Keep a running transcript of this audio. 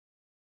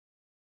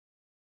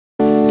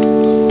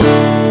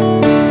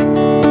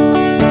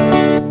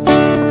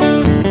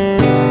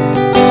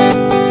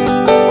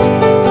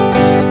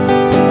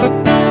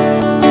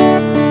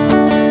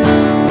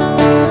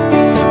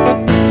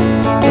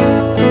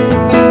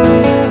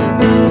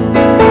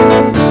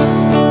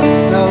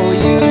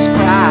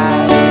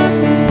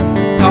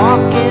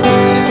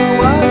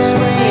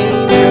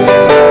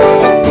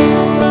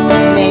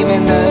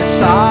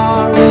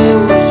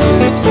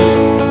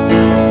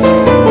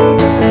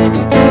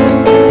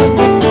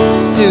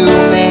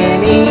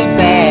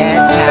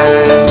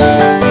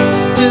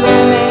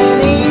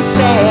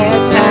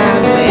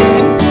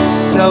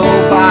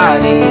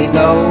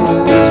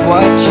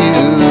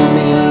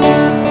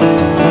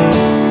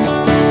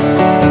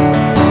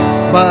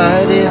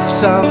if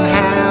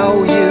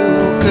somehow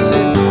you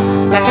could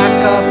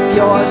pack up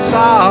your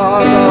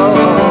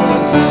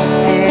sorrows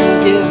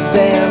and give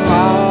them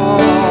all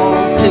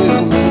to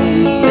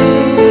me,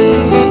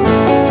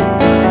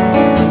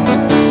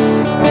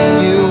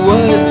 you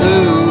would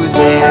lose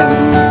them.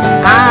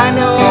 I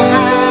know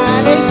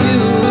how to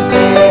use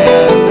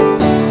them.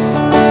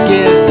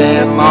 Give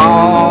them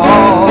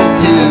all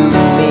to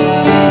me.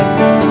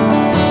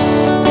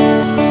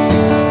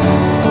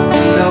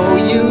 No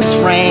use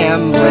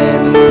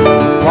rambling,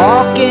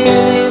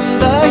 walking in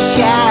the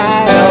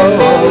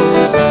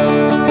shadows,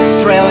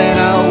 trailing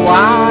a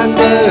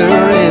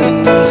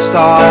wandering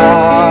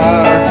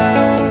star.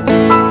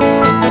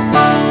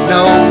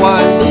 No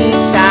one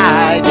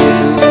beside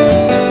you,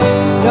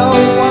 no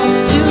one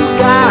to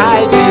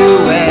guide you,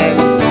 and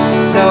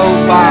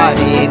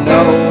nobody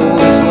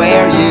knows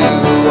where you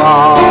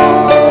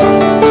are.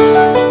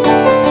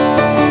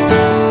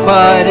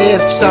 But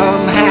if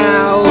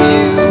somehow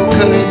you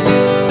could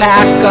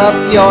pack up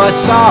your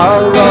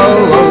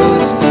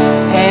sorrows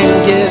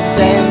and give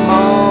them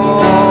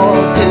all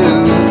to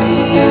me,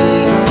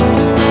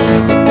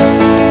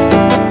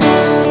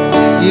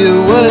 you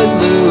would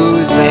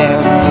lose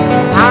them.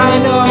 I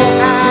know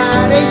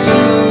how to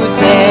use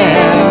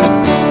them.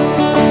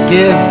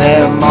 Give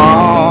them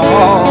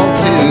all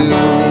to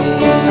me.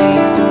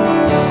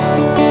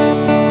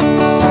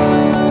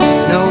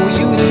 No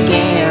use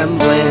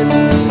gambling,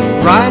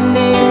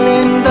 running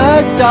in the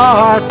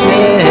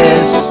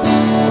darkness,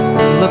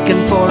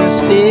 looking for a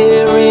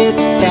spirit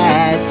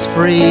that's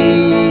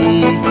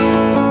free.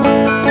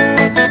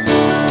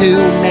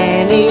 Too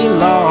many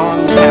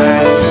long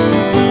times,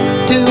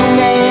 too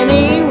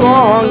many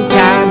wrong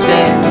times,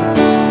 and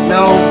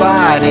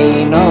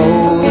nobody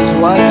knows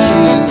what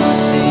you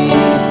see.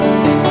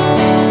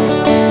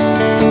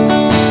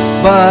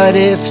 But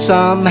if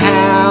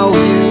somehow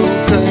you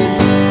could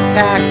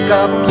pack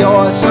up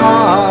your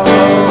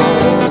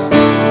sorrows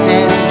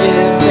and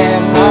give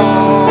them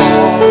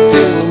all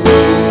to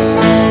me,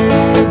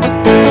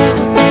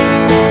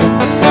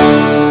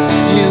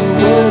 you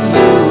would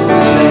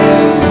lose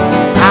them.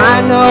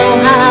 I know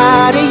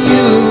how to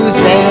use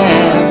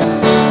them.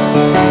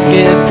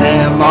 Give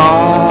them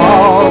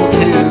all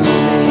to me.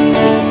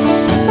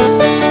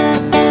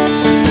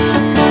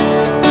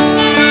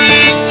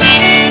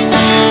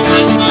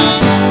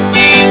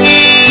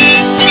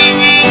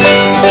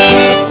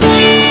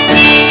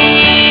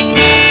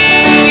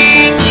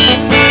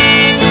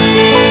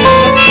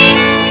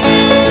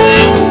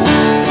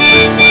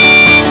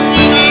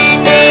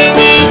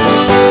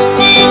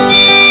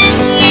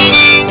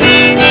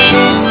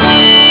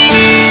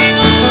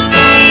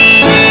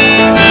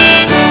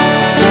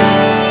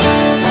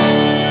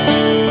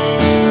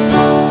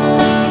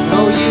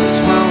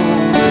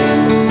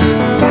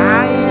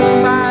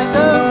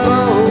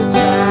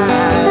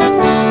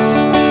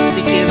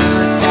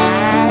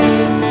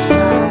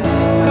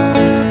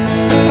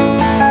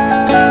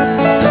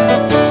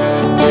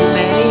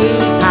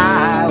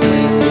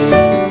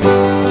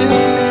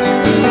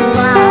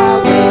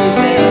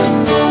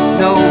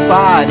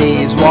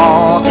 Nobody's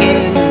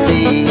walking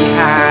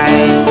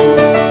behind.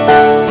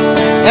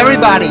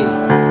 Everybody,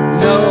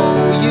 no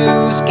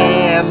use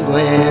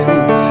gambling,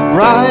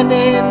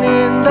 running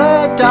in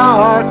the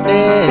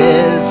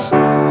darkness,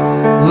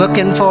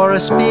 looking for a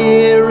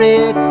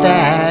spirit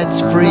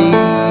that's free.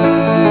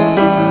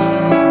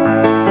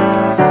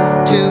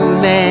 Too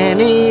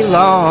many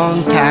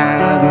long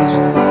times,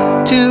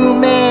 too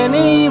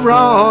many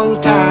wrong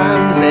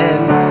times,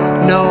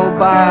 and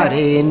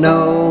nobody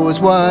knows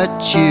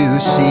what you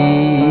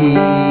see.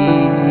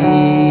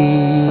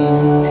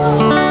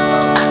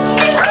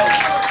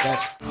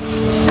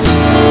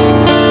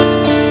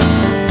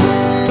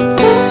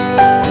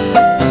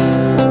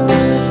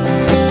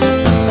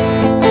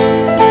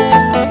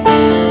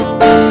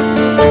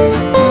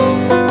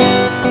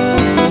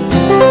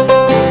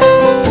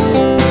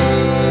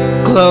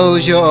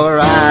 Close your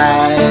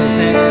eyes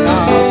and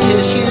I'll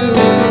kiss you.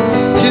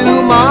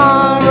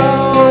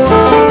 Tomorrow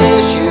I'll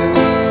miss you.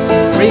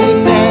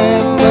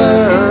 Remember,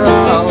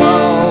 I'll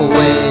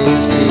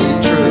always be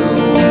true.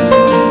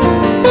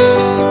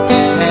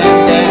 And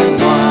then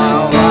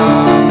while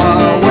I'm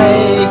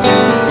away,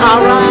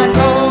 I'll ride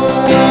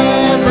home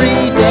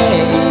every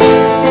day,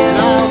 and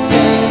I'll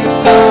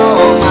send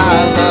all my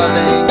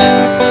loving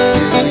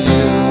to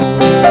you.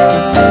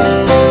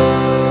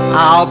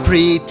 I'll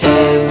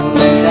pretend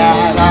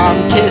that I'm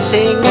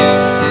kissing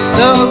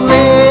the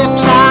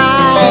lips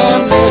I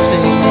am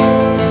missing,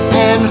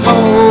 and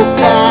hope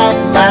that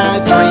my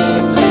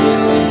dreams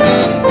will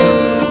come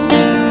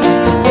true.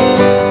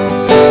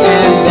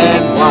 And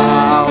then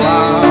while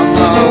I'm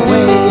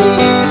away,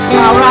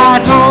 I'll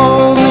ride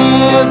home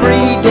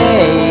every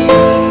day,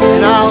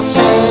 and I'll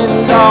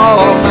send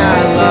all my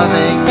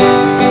loving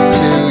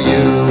to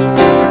you.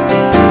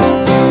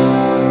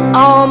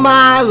 All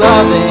my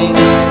loving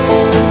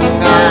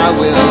I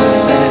will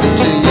send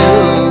to you.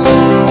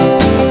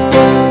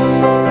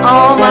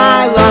 All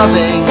my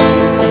loving,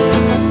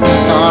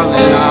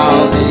 darling,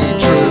 I'll be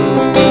true.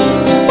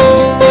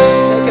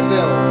 Take it,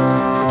 Bill.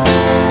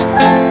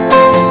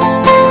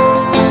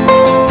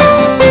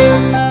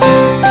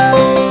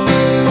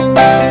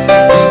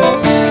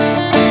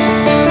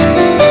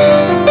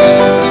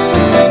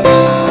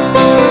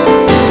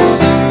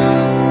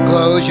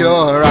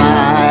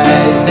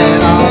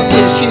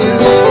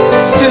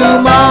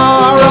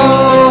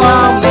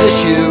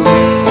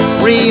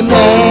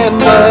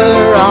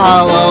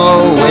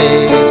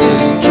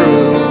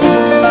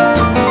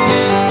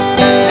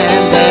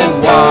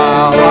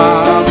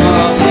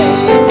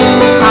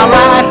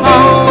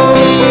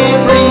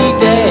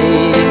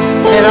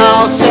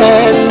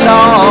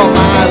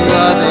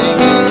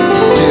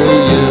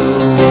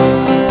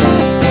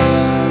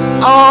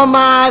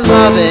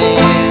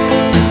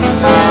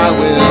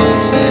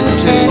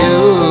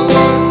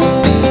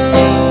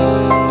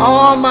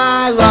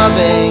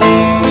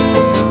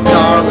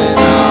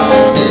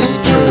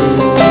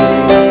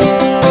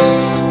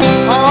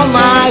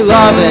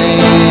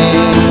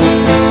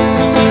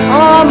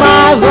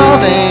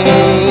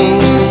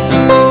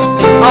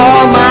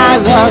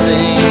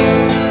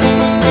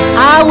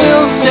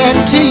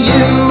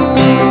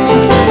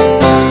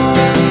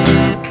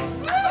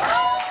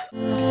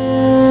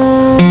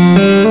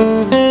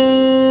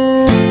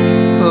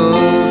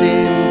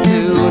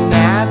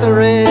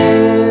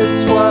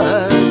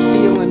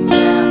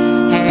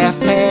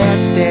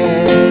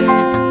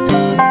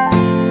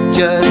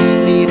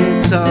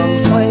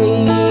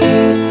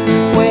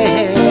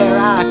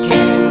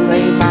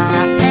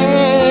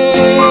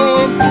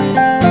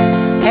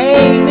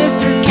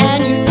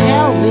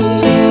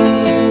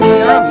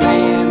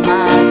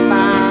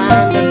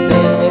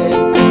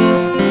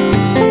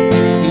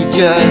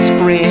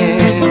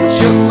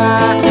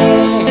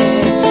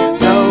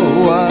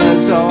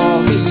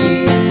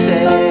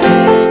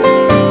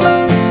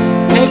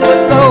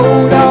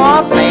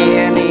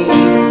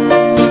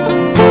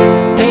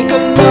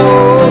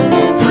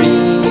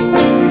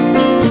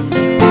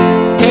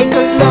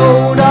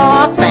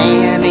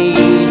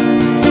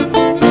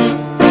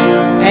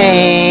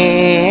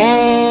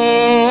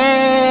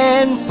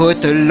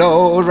 put the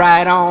load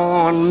right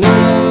on me.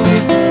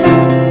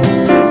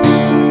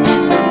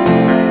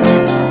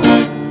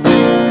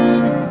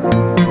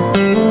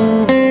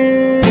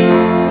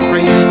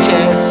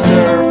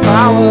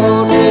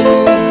 Followed me,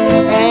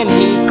 and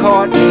he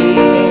caught me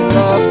in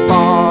the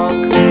fog.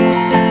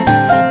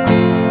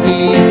 He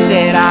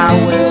said, I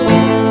will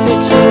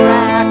fix your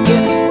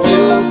racket,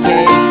 you'll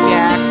take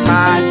Jack,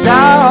 my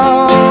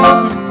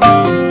dog.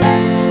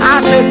 I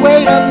said,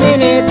 wait a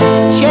minute,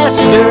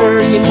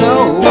 Chester, you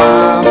know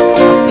I'm a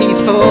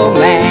peaceful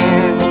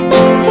man.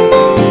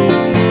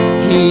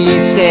 He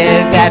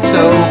said, that's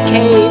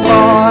okay,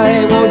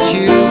 boy, won't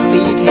you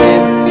feed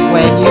him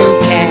when you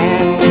can?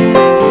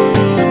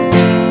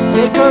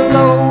 Take a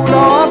load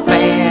off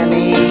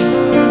Annie,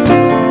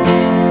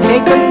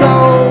 take a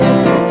load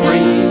for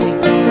free.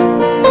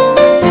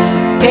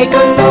 Take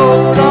a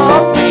load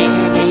off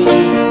Annie,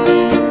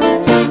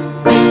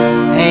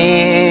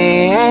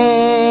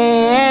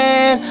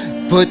 and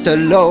put the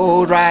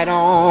load right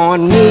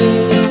on me.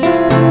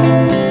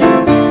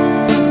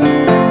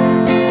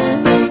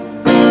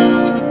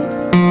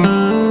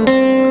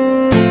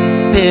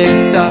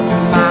 Picked up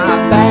my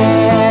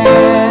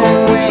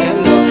bag, went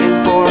looking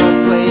for a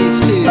place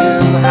to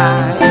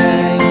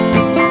hide.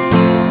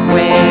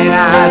 When I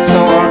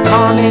saw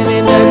Carmen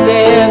and the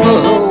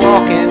devil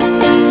walking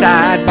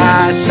side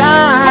by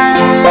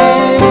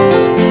side,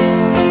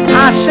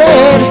 I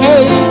said,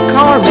 hey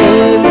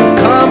Carmen,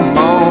 come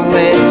on,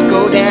 let's go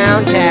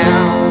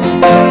downtown.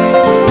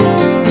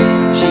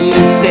 She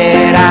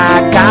said,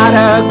 I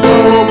gotta go,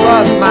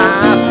 but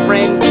my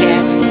friend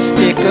can't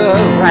stick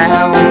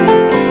around.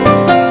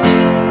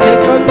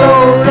 Take a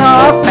load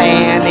off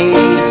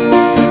Annie,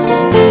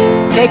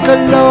 take a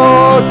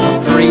load for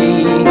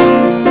free.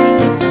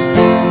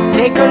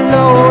 Take a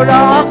load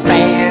off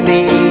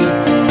Annie,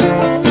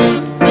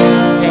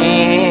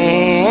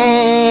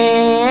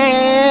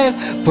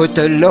 and put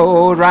the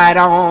load right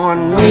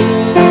on me.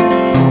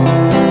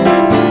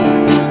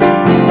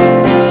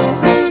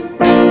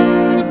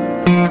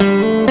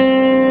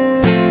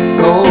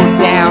 Go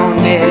down,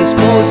 Miss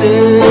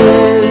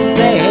Moses,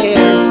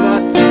 there's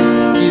nothing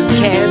you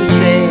can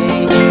say.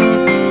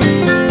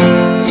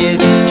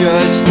 It's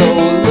just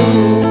old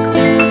Luke,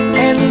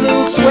 and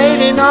Luke's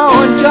waiting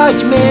on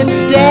Judgment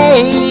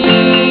Day.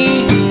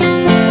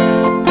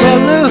 Well,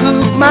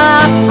 Luke,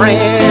 my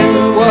friend,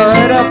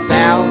 what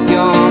about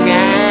young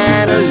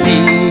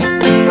Annalie?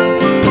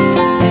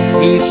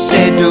 He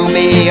said, do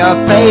me a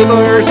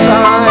favor,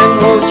 son,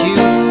 won't you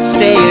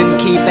stay and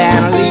keep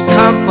Annalie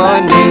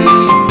company?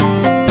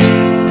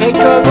 Take a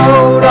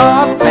load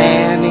off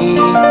Annie,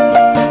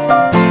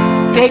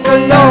 take a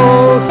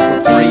load for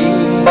free.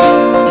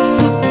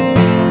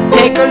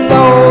 Take a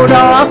load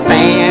off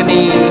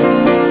Annie,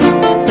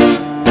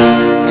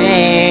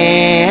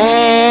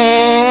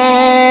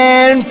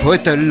 and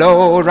put the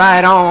load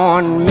right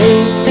on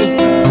me.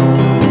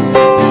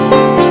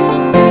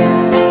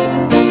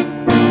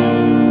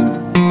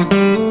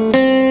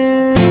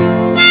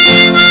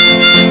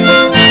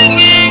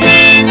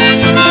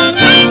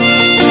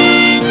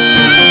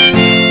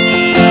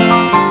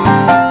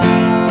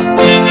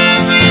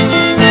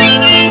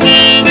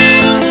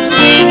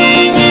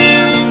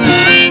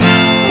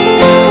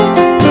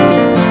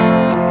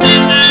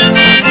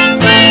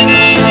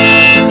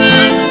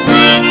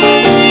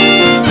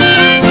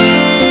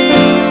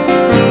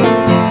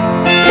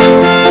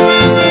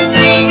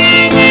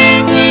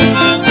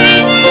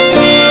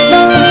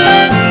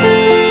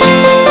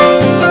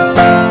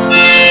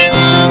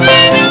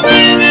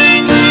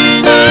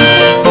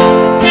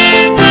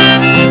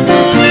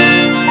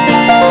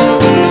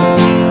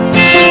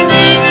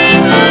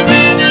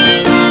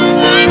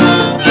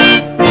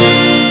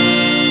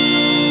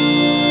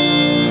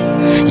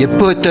 You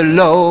put the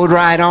load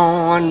right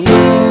on me.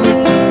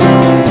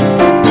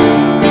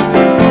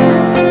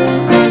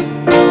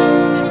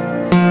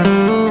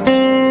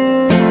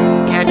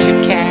 Catch a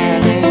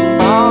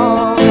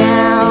cannonball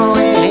now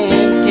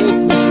and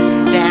take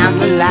me down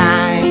the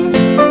line.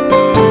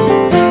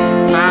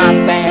 My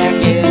bag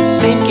is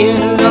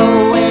sinking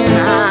low and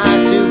I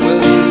do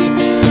believe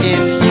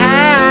it's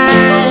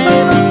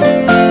time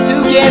to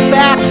get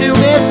back to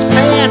Miss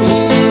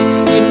Fanny.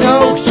 You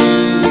know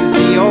she's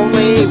the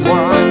only one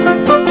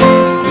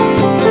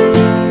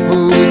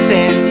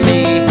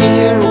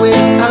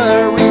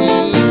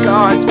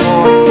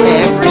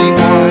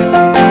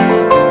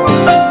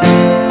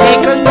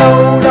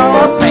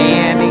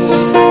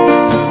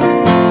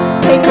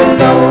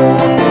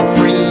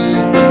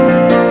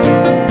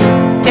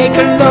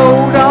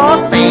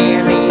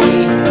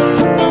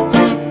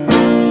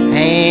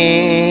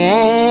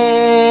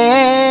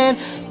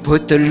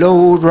put the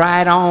load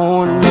right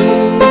on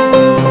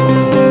me.